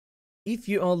If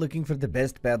you are looking for the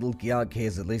best pedal kayak,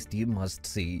 here's a list you must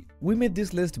see. We made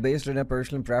this list based on a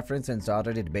personal preference and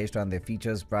started it based on their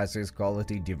features, prices,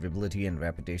 quality, durability, and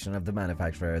reputation of the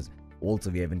manufacturers. Also,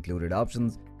 we have included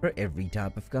options for every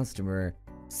type of customer.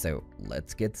 So,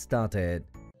 let's get started.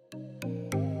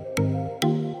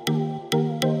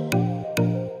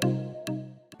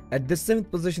 At the 7th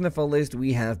position of our list,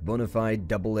 we have Bonafide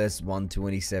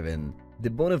SS127. The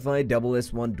Bonafide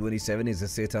SS127 is a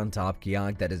sit-on-top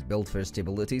kayak that is built for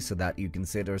stability so that you can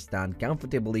sit or stand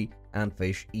comfortably and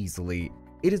fish easily.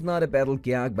 It is not a pedal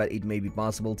kayak, but it may be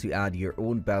possible to add your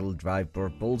own pedal drive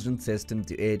propulsion system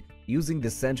to it using the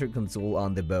center console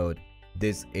on the boat.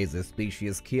 This is a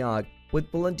spacious kayak with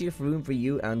plenty of room for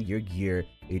you and your gear.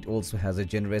 It also has a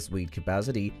generous weight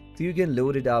capacity, so you can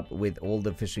load it up with all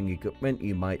the fishing equipment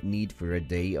you might need for a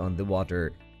day on the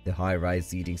water. The high-rise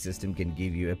seating system can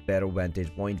give you a better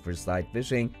vantage point for sight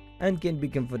fishing and can be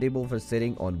comfortable for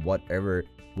sitting on whatever,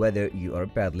 whether you are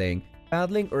paddling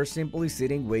or simply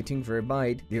sitting waiting for a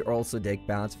bite. There are also deck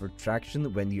pads for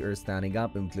traction when you are standing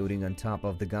up, including on top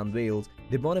of the gunwales.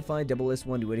 The Bonafide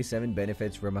SS127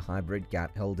 benefits from a hybrid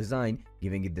cat-hull design,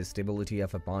 giving it the stability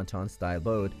of a pontoon-style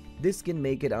boat. This can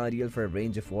make it ideal for a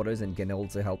range of waters and can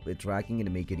also help with tracking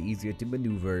and make it easier to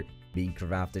maneuver. Being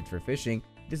crafted for fishing,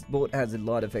 this boat has a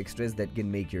lot of extras that can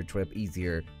make your trip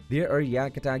easier. There are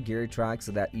yak attack gear tracks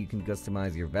so that you can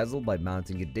customize your vessel by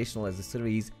mounting additional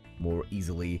accessories more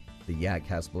easily. The yak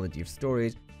has plenty of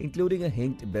storage, including a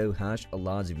hinked bow hash, a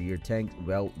large rear tank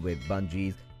well with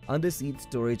bungees, under-seat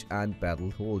storage, and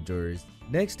paddle holders.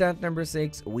 Next, at number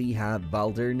 6, we have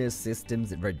Wilderness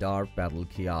Systems Radar Pedal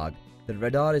Kayak. The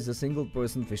Radar is a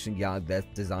single-person fishing kayak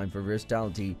that's designed for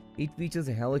versatility. It features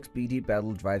a Helix PD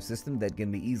pedal drive system that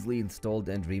can be easily installed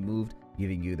and removed,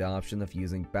 giving you the option of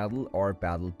using pedal or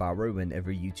paddle power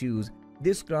whenever you choose.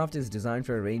 This craft is designed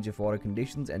for a range of water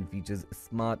conditions and features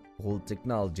smart hold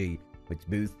technology, which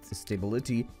boosts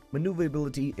stability,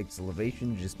 maneuverability,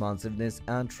 acceleration, responsiveness,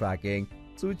 and tracking,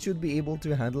 so it should be able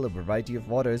to handle a variety of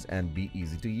waters and be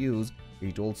easy to use.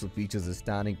 It also features a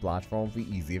standing platform for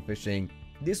easier fishing.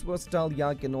 This versatile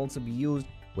yak can also be used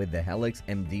with the Helix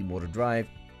MD motor drive.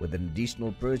 With an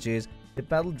additional purchase, the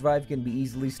paddle drive can be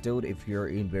easily stowed if you're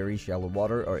in very shallow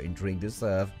water or entering the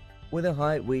surf. With a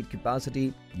high weight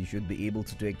capacity, you should be able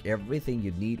to take everything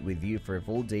you need with you for a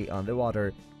full day on the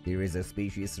water. There is a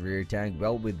spacious rear tank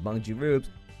well with bungee ropes,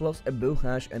 plus a bow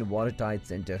hash and watertight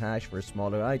center hash for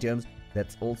smaller items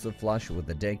that's also flush with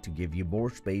the deck to give you more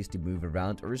space to move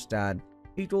around or stand.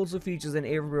 It also features an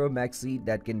aero max seat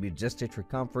that can be adjusted for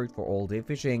comfort for all-day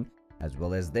fishing. As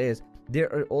well as this,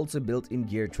 there are also built-in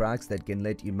gear tracks that can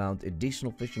let you mount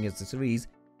additional fishing accessories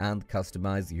and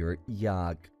customize your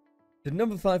yak. The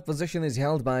number 5 position is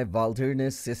held by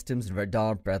Wilderness Systems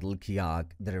Radar Pedal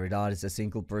Kayak. The Radar is a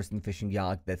single-person fishing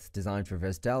kayak that's designed for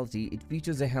versatility. It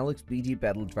features a Helix PD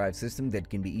pedal drive system that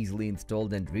can be easily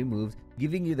installed and removed,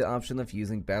 giving you the option of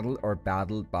using pedal or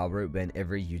paddle power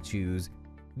whenever you choose.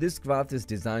 This craft is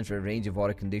designed for a range of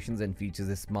water conditions and features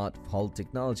a smart hull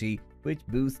technology, which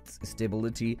boosts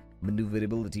stability,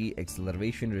 maneuverability,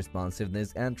 acceleration,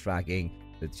 responsiveness, and tracking.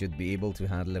 It should be able to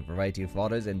handle a variety of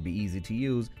waters and be easy to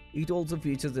use. It also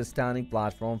features a standing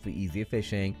platform for easier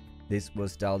fishing. This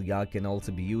versatile yak can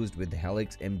also be used with the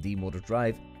Helix MD motor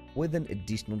drive with an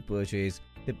additional purchase.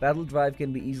 The paddle drive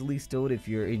can be easily stowed if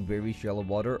you're in very shallow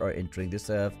water or entering the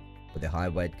surf. With a high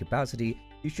weight capacity,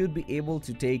 you should be able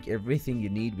to take everything you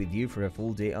need with you for a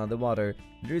full day on the water.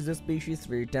 There is a spacious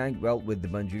rear tank well with the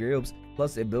bungee ropes,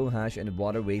 plus a bow hash and a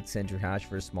water weight center hash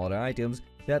for smaller items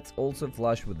that's also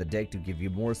flush with the deck to give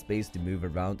you more space to move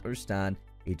around or stand.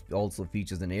 It also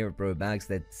features an aero max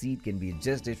that seat can be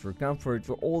adjusted for comfort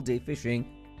for all-day fishing.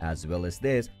 As well as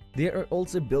this, there are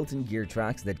also built-in gear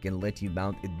tracks that can let you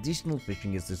mount additional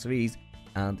fishing accessories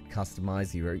and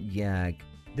customize your yak.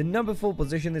 The number 4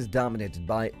 position is dominated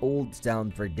by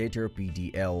Town Predator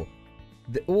PDL.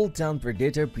 The Town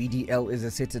Predator PDL is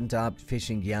a sit-on-top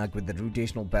fishing kayak with a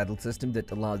rotational paddle system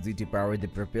that allows you to power the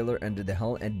propeller under the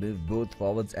hull and move both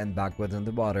forwards and backwards on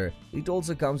the water. It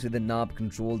also comes with a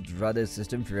knob-controlled rudder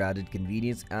system for added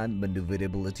convenience and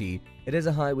maneuverability. It has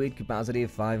a high weight capacity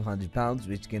of 500 pounds,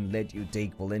 which can let you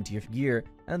take plenty of gear,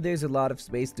 and there's a lot of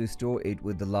space to store it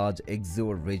with the large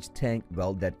exo-rich tank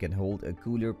well that can hold a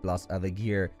cooler plus other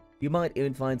gear. You might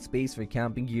even find space for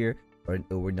camping gear or an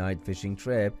overnight fishing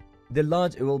trip. The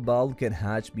large oil bulb can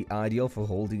hatch be ideal for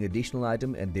holding additional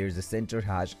items, and there's a center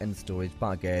hatch and storage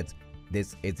pockets.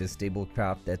 This is a stable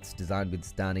craft that's designed with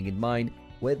standing in mind,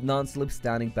 with non-slip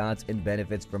standing pads and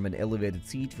benefits from an elevated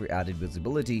seat for added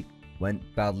visibility when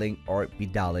paddling or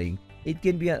pedaling. It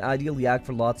can be an ideal yak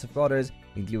for lots of waters,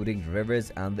 including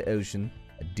rivers and the ocean.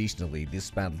 Additionally, this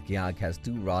paddle kayak has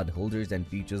 2 rod holders and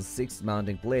features 6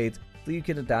 mounting plates, so you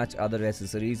can attach other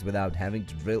accessories without having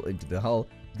to drill into the hull.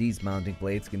 These mounting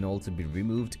plates can also be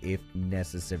removed if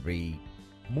necessary.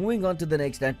 Moving on to the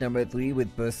next at number 3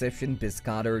 with Perception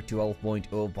Pescador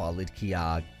 12.0 Pilot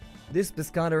Kayak. This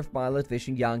Pescador pilot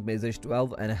fishing kayak measures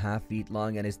 12.5 feet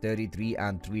long and is 33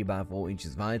 and 3 by 4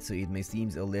 inches wide, so it may seem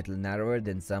a little narrower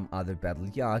than some other paddle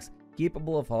kayaks.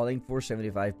 Capable of hauling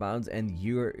 475 pounds, and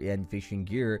your fishing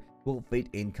gear will fit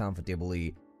in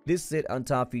comfortably. This set on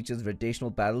top features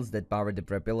rotational paddles that power the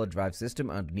propeller drive system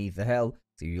underneath the hull,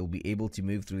 so you'll be able to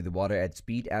move through the water at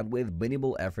speed and with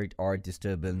minimal effort or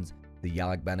disturbance. The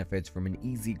yacht benefits from an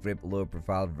easy grip,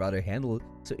 low-profile rudder handle,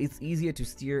 so it's easier to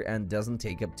steer and doesn't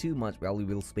take up too much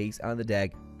valuable space on the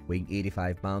deck. Weighing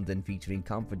 85 pounds and featuring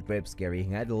comfort grips carrying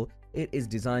handle, it is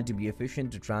designed to be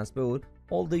efficient to transport,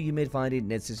 although you may find it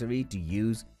necessary to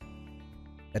use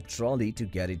a trolley to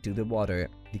get it to the water.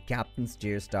 The captain's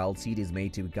chair style seat is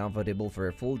made to be comfortable for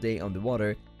a full day on the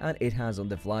water, and it has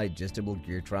on-the-fly adjustable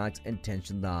gear tracks and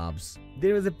tension knobs.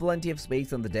 There is plenty of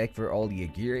space on the deck for all your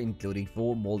gear, including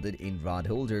 4 molded-in rod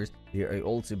holders. There are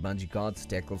also bungee cords,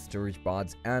 tackle storage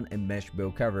pods, and a mesh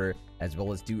bow cover, as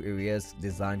well as 2 areas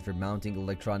designed for mounting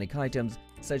electronic items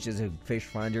such as a fish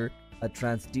finder, a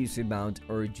transducer mount,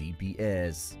 or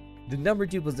GPS. The number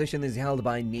 2 position is held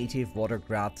by Native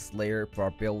Watercraft Slayer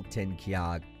Propel 10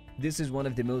 Kayak. This is one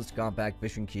of the most compact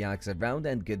fishing kayaks around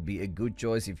and could be a good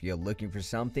choice if you're looking for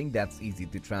something that's easy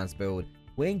to transport.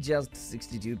 Weighing just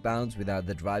 62 pounds without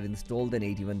the drive installed and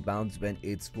 81 pounds when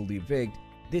it's fully rigged,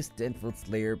 this 10-foot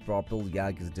Slayer Propel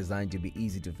kayak is designed to be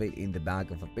easy to fit in the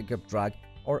back of a pickup truck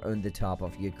or on the top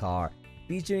of your car.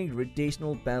 Featuring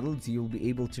rotational paddles, you'll be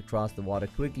able to cross the water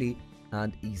quickly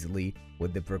and easily,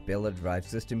 with the propeller drive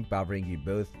system powering you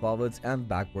both forwards and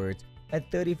backwards.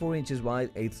 At 34 inches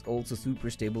wide, it's also super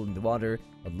stable in the water,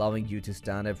 allowing you to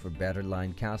stand up for better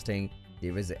line casting.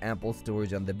 There is ample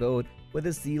storage on the boat, with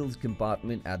a sealed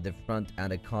compartment at the front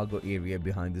and a cargo area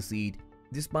behind the seat.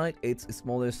 Despite its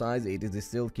smaller size, it is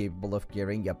still capable of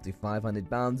carrying up to 500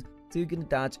 pounds, so you can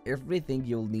attach everything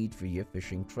you'll need for your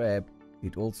fishing trip.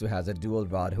 It also has a dual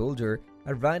rod holder,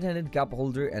 a right-handed cup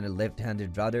holder, and a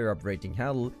left-handed rudder operating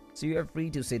handle, so you are free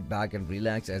to sit back and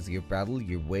relax as you paddle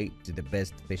your way to the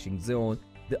best fishing zone.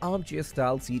 The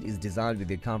armchair-style seat is designed with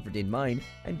your comfort in mind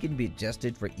and can be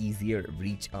adjusted for easier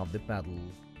reach of the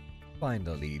paddles.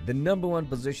 Finally, the number 1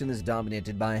 position is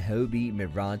dominated by Hobie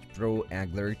Mirage Pro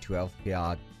Angler 12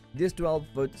 Kayak. This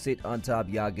 12-foot sit-on-top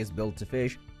kayak is built to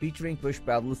fish, featuring push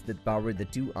paddles that power the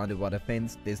 2 underwater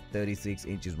fins. This 36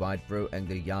 inches wide Pro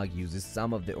Angler kayak uses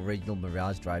some of the original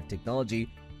Mirage drive technology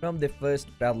from the first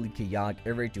paddle kayak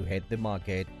ever to hit the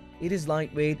market. It is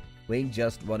lightweight, weighing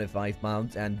just 105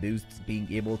 pounds, and boasts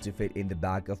being able to fit in the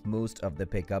back of most of the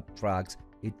pickup trucks.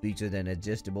 It features an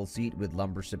adjustable seat with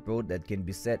lumbar support that can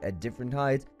be set at different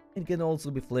heights and can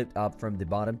also be flipped up from the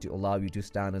bottom to allow you to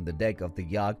stand on the deck of the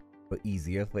kayak for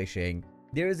easier fishing.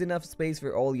 There is enough space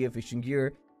for all your fishing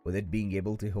gear, with it being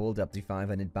able to hold up to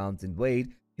 500 pounds in weight.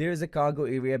 There is a cargo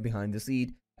area behind the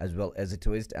seat, as well as a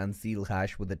twist and seal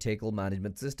hatch with a tackle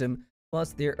management system.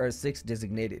 Plus, there are 6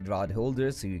 designated rod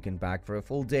holders so you can pack for a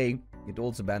full day. It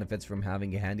also benefits from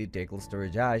having a handy tackle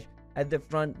storage hatch at the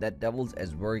front that doubles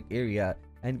as work area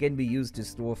and can be used to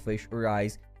store fish or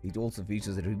ice. It also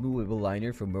features a removable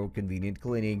liner for more convenient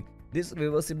cleaning. This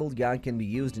reversible kayak can be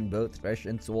used in both fresh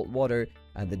and salt water,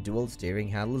 and the dual steering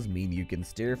handles mean you can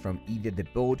steer from either the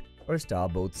boat or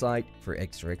starboard side for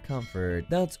extra comfort.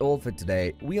 That's all for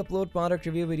today. We upload product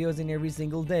review videos in every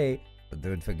single day, but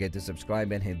don't forget to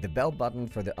subscribe and hit the bell button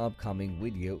for the upcoming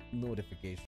video notification.